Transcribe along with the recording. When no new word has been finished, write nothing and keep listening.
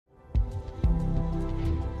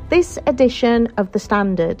This edition of The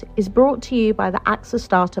Standard is brought to you by the AXA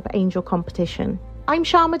Startup Angel Competition. I'm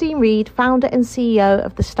Sharmadean Reed, founder and CEO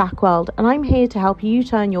of The Stack World, and I'm here to help you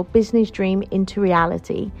turn your business dream into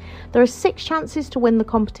reality. There are 6 chances to win the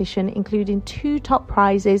competition, including 2 top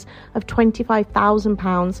prizes of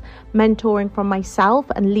 £25,000, mentoring from myself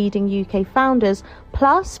and leading UK founders,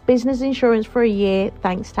 plus business insurance for a year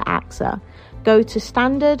thanks to AXA. Go to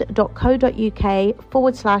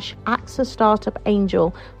standard.co.uk/AXA Startup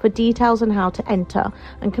Angel for details on how to enter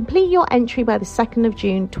and complete your entry by the 2nd of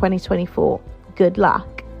June 2024. Good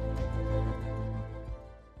luck.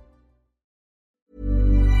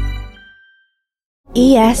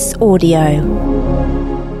 ES Audio.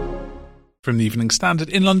 From the Evening Standard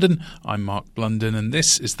in London, I'm Mark Blunden and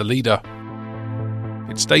this is The Leader.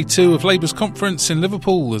 It's day 2 of Labour's conference in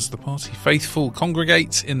Liverpool as the party faithful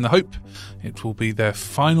congregate in the hope it will be their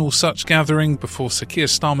final such gathering before Sir Keir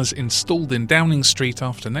Starmer's installed in Downing Street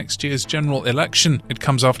after next year's general election. It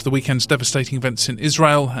comes after the weekend's devastating events in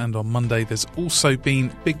Israel, and on Monday there's also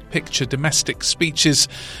been big-picture domestic speeches,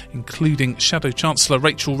 including Shadow Chancellor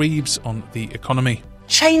Rachel Reeves on the economy.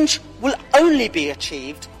 Change will only be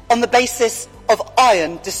achieved on the basis of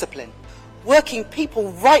iron discipline. Working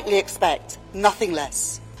people rightly expect nothing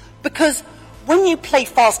less. Because when you play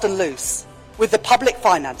fast and loose with the public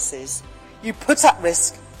finances, you put at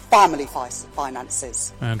risk family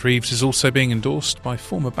finances. And Reeves is also being endorsed by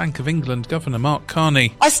former Bank of England Governor Mark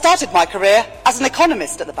Carney. I started my career as an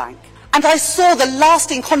economist at the bank, and I saw the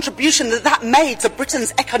lasting contribution that made to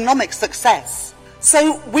Britain's economic success.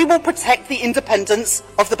 So we will protect the independence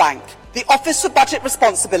of the bank, the Office for Budget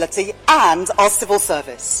Responsibility and our civil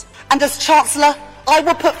service. And as Chancellor, I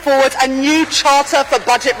will put forward a new Charter for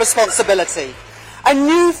Budget Responsibility, a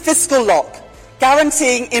new fiscal lock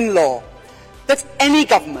guaranteeing in law that any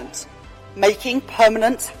government making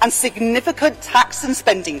permanent and significant tax and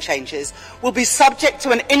spending changes will be subject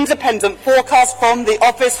to an independent forecast from the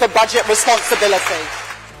Office for Budget Responsibility.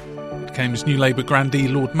 It came as new Labour grandee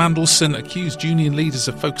Lord Mandelson accused union leaders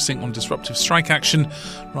of focusing on disruptive strike action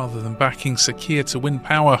rather than backing Sir Keir to win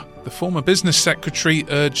power. The former business secretary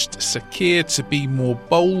urged Sir Keir to be more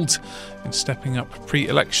bold in stepping up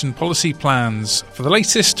pre-election policy plans. For the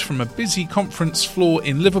latest from a busy conference floor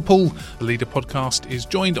in Liverpool, the Leader podcast is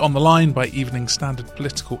joined on the line by Evening Standard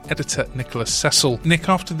political editor Nicholas Cecil. Nick,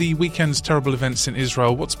 after the weekend's terrible events in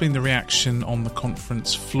Israel, what's been the reaction on the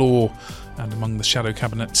conference floor and among the shadow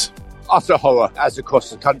cabinet? Utter horror as across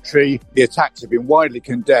the country. The attacks have been widely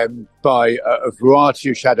condemned by a variety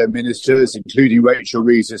of shadow ministers, including Rachel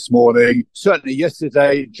Reeves this morning. Certainly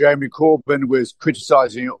yesterday, Jeremy Corbyn was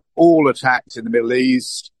criticising all attacks in the Middle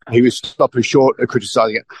East. He was stopping short of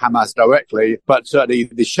criticising Hamas directly, but certainly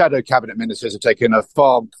the shadow cabinet ministers have taken a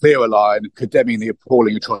far clearer line, condemning the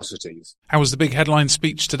appalling atrocities. How was the big headline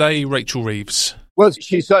speech today, Rachel Reeves? Well,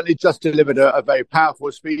 she certainly just delivered a very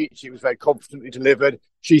powerful speech. It was very confidently delivered.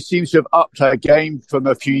 She seems to have upped her game from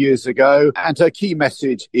a few years ago. And her key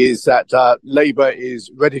message is that Labour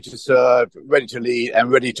is ready to serve, ready to lead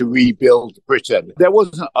and ready to rebuild Britain. There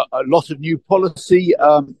wasn't a lot of new policy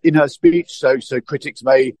in her speech, so critics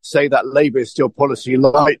may say that Labour is still policy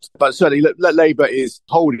light. But certainly Labour is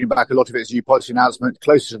holding back a lot of its new policy announcement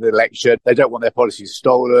closer to the election. They don't want their policies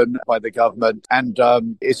stolen by the government. And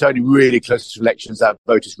it's only really close to elections that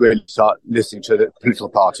voters really start listening to the political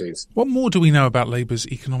parties. What more do we know about Labour's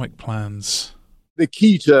economic plans? The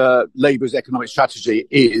key to Labour's economic strategy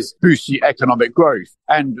is boosting economic growth.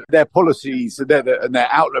 And their policies and their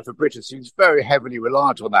outlook for Britain seems very heavily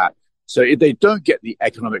reliant on that. So if they don't get the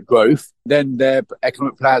economic growth, then their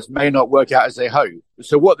economic plans may not work out as they hope.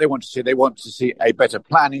 So what they want to see a better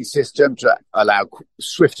planning system to allow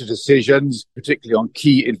swifter decisions, particularly on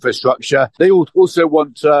key infrastructure. They also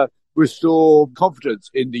want to restore confidence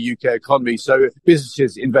in the UK economy so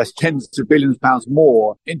businesses invest tens of billions of pounds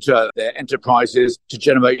more into their enterprises to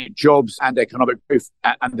generate jobs and economic growth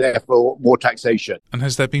and therefore more taxation. And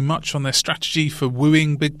has there been much on their strategy for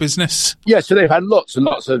wooing big business? Yes, so they've had lots and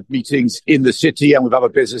lots of meetings in the city and with other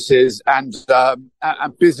businesses, and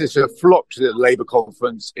business have flocked to the Labour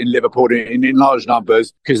conference in Liverpool in large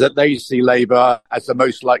numbers because they see Labour as the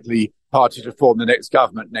most likely party to form the next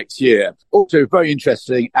government next year. Also very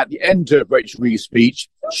interesting, at the end of Rachel Reeves' speech,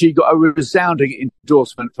 she got a resounding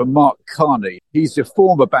endorsement from Mark Carney. He's the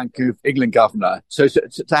former Bank of England governor. So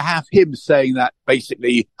to have him saying that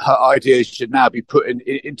basically her ideas should now be put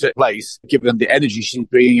into place, given the energy she's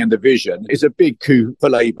bringing and the vision, is a big coup for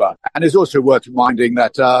Labour. And it's also worth reminding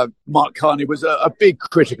that Mark Carney was a big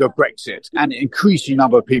critic of Brexit, and an increasing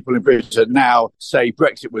number of people in Britain now say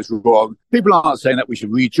Brexit was wrong. People aren't saying that we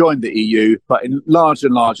should rejoin the EU, but in larger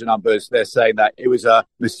and larger numbers, they're saying that it was a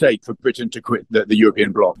mistake for Britain to quit the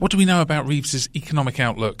European bloc. What do we know about Reeves's economic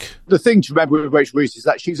outlook? The thing to remember with Rachel Reeves is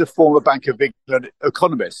that she's a former Bank of England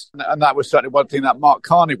economist, and that was certainly one thing that Mark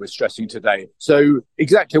Carney was stressing today. So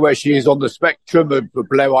exactly where she is on the spectrum of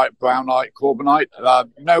Blairite, Brownite, Corbynite,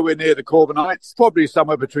 nowhere near the Corbynites, probably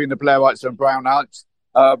somewhere between the Blairites and Brownites.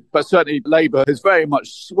 But certainly Labour has very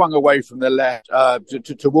much swung away from the left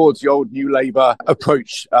towards the old New Labour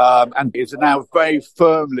approach, and is now very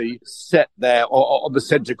firmly set there on the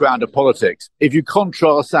centre ground of politics. If you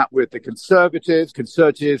contrast that with the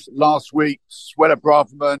Conservatives last week, Suella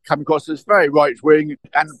Braverman coming across as very right-wing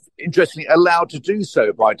and interestingly allowed to do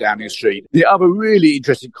so by Downing Street. The other really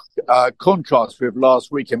interesting contrast with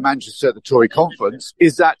last week in Manchester at the Tory conference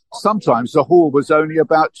is that sometimes the hall was only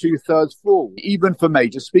about 2/3 full, even for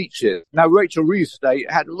major speeches. Now, Rachel Reeves today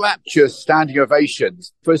had rapturous standing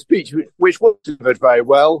ovations for a speech which was delivered very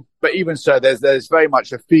well. But even so, there's very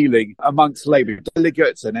much a feeling amongst Labour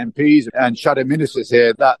delegates and MPs and shadow ministers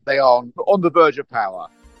here that they are on the verge of power.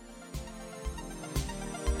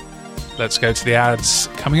 Let's go to the ads.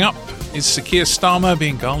 Coming up, is Sir Keir Starmer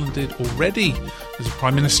being garlanded already as a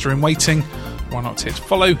Prime Minister in waiting? Why not hit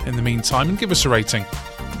follow in the meantime and give us a rating?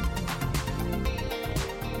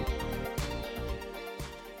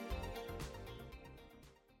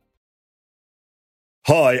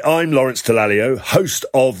 Hi, I'm Lawrence Dallaglio, host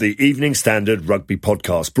of the Evening Standard Rugby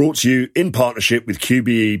Podcast, brought to you in partnership with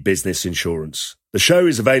QBE Business Insurance. The show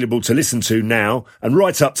is available to listen to now and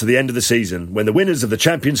right up to the end of the season, when the winners of the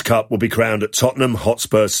Champions Cup will be crowned at Tottenham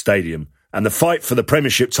Hotspur Stadium, and the fight for the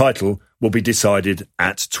Premiership title will be decided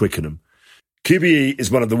at Twickenham. QBE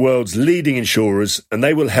is one of the world's leading insurers, and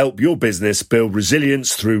they will help your business build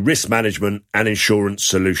resilience through risk management and insurance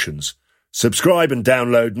solutions. Subscribe and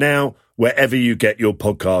download now wherever you get your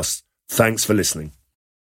podcasts. Thanks for listening.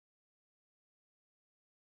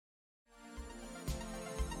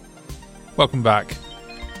 Welcome back.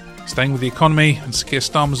 Staying with the economy, and Sir Keir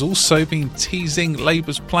Starmer's also been teasing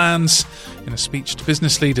Labour's plans in a speech to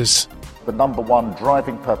business leaders. The number one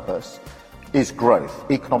driving purpose is growth,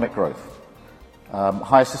 economic growth.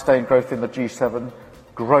 High sustained growth in the G7,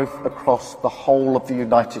 growth across the whole of the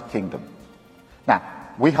United Kingdom. Now,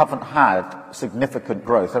 we haven't had significant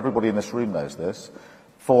growth, everybody in this room knows this,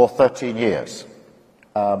 for 13 years.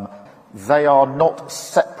 They are not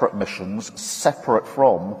separate missions, separate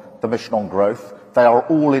from the mission on growth. They are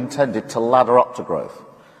all intended to ladder up to growth.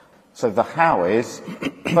 So the how is,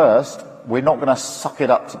 first, we're not going to suck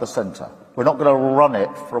it up to the centre. We're not going to run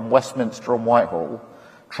it from Westminster and Whitehall,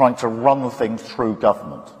 trying to run things through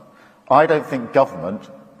government. I don't think government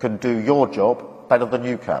can do your job better than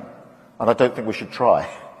you can. And I don't think we should try.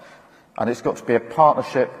 And it's got to be a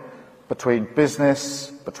partnership between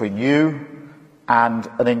business, between you and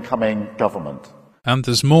an incoming government. And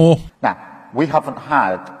there's more. Now, we haven't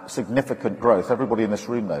had significant growth, everybody in this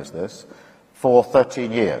room knows this, for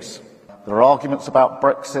 13 years. There are arguments about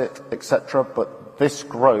Brexit, etc., but this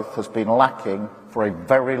growth has been lacking for a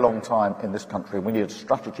very long time in this country. We need a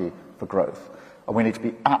strategy for growth. And we need to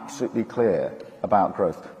be absolutely clear about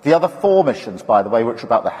growth. The other four missions, by the way, which are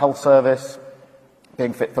about the health service,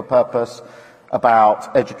 being fit for purpose,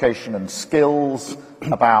 about education and skills,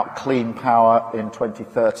 about clean power in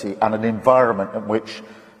 2030, and an environment in which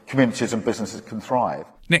communities and businesses can thrive.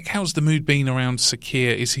 Nick, how's the mood been around Sir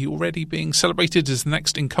Keir? Is he already being celebrated as the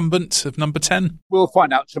next incumbent of number 10? We'll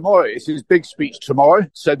find out tomorrow. It's his big speech tomorrow,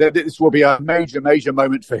 so this will be a major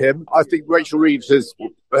moment for him. I think Rachel Reeves has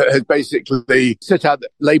basically set out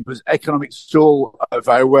Labour's economic stall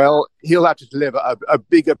very well. He'll have to deliver a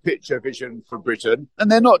bigger picture vision for Britain. And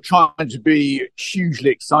they're not trying to be hugely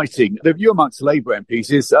exciting. The view amongst Labour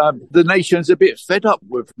MPs is the nation's a bit fed up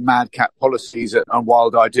with madcap policies and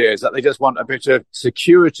wild ideas, that they just want a bit of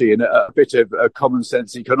security and a bit of common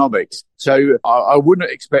sense economics. So I wouldn't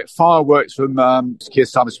expect fireworks from Keir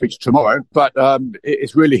Starmer's speech tomorrow, but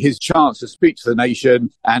it's really his chance to speak to the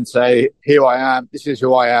nation and say, here I am, this is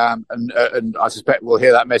who I am, and I suspect we'll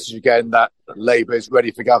hear that message again, that Labour is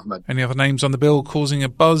ready for government. Any other names on the bill causing a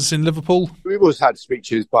buzz in Liverpool? We've also had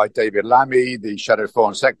speeches by David Lammy, the Shadow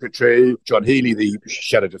Foreign Secretary, John Healey, the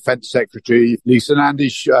Shadow Defence Secretary, Lisa Nandy,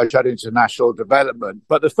 Shadow International Development.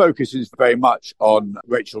 But the focus is very much on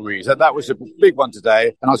Rachel Reeves. And that was a big one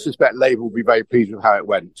today. And I suspect Labour will be very pleased with how it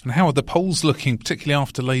went. And how are the polls looking, particularly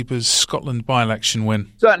after Labour's Scotland by-election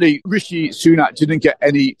win? Certainly, Rishi Sunak didn't get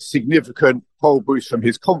any significant poll boost from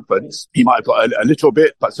his conference. He might have got a little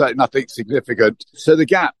bit, but certainly nothing significant. So the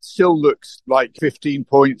gap still looks like 15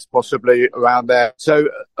 points, possibly around there. So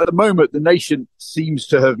at the moment, the nation seems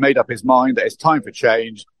to have made up his mind that it's time for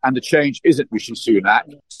change, and the change isn't Rishi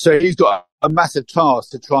Sunak. So he's got a massive task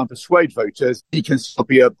to try and persuade voters he can still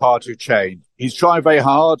be a part of change. He's trying very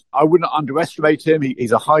hard. I wouldn't underestimate him.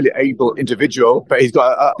 He's a highly able individual, but he's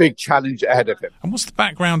got a big challenge ahead of him. And what's the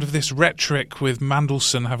background of this rhetoric with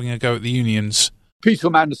Mandelson having a go at the unions? Peter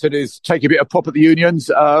Mandelson is taking a bit of pop at the unions,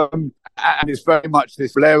 and it's very much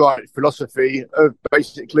this Blairite philosophy of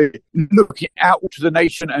basically looking out to the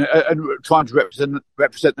nation and trying to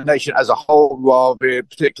represent the nation as a whole rather than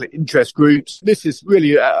particular interest groups. This is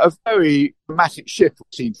really a very dramatic shift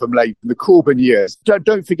we've seen from Labour in the Corbyn years.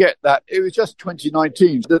 Don't forget that it was just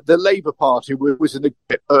 2019 that the Labour Party was in the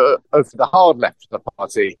grip of the hard left of the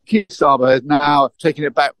party. Keir Starmer has now taken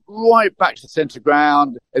it right back to the centre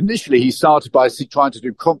ground. Initially, he started by trying to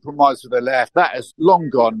do compromise with the left. That has long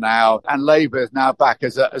gone now, and Labour is now back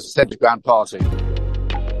as a centre ground party.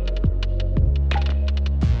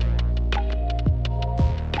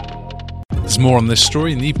 There's more on this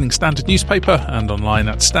story in the Evening Standard newspaper and online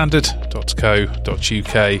at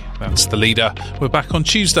standard.co.uk. That's The Leader. We're back on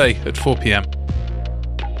Tuesday at 4 p.m.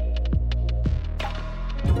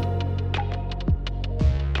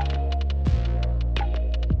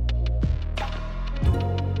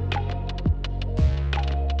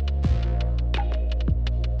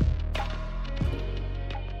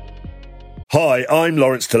 Hi, I'm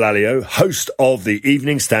Lawrence Dallaglio, host of the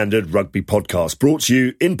Evening Standard Rugby Podcast, brought to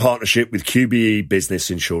you in partnership with QBE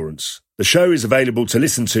Business Insurance. The show is available to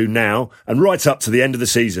listen to now and right up to the end of the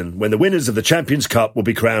season, when the winners of the Champions Cup will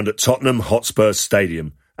be crowned at Tottenham Hotspur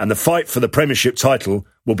Stadium, and the fight for the Premiership title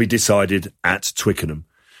will be decided at Twickenham.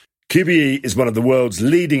 QBE is one of the world's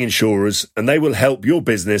leading insurers, and they will help your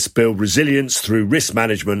business build resilience through risk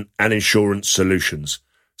management and insurance solutions.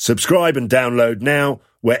 Subscribe and download now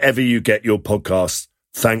wherever you get your podcasts.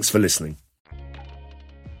 Thanks for listening.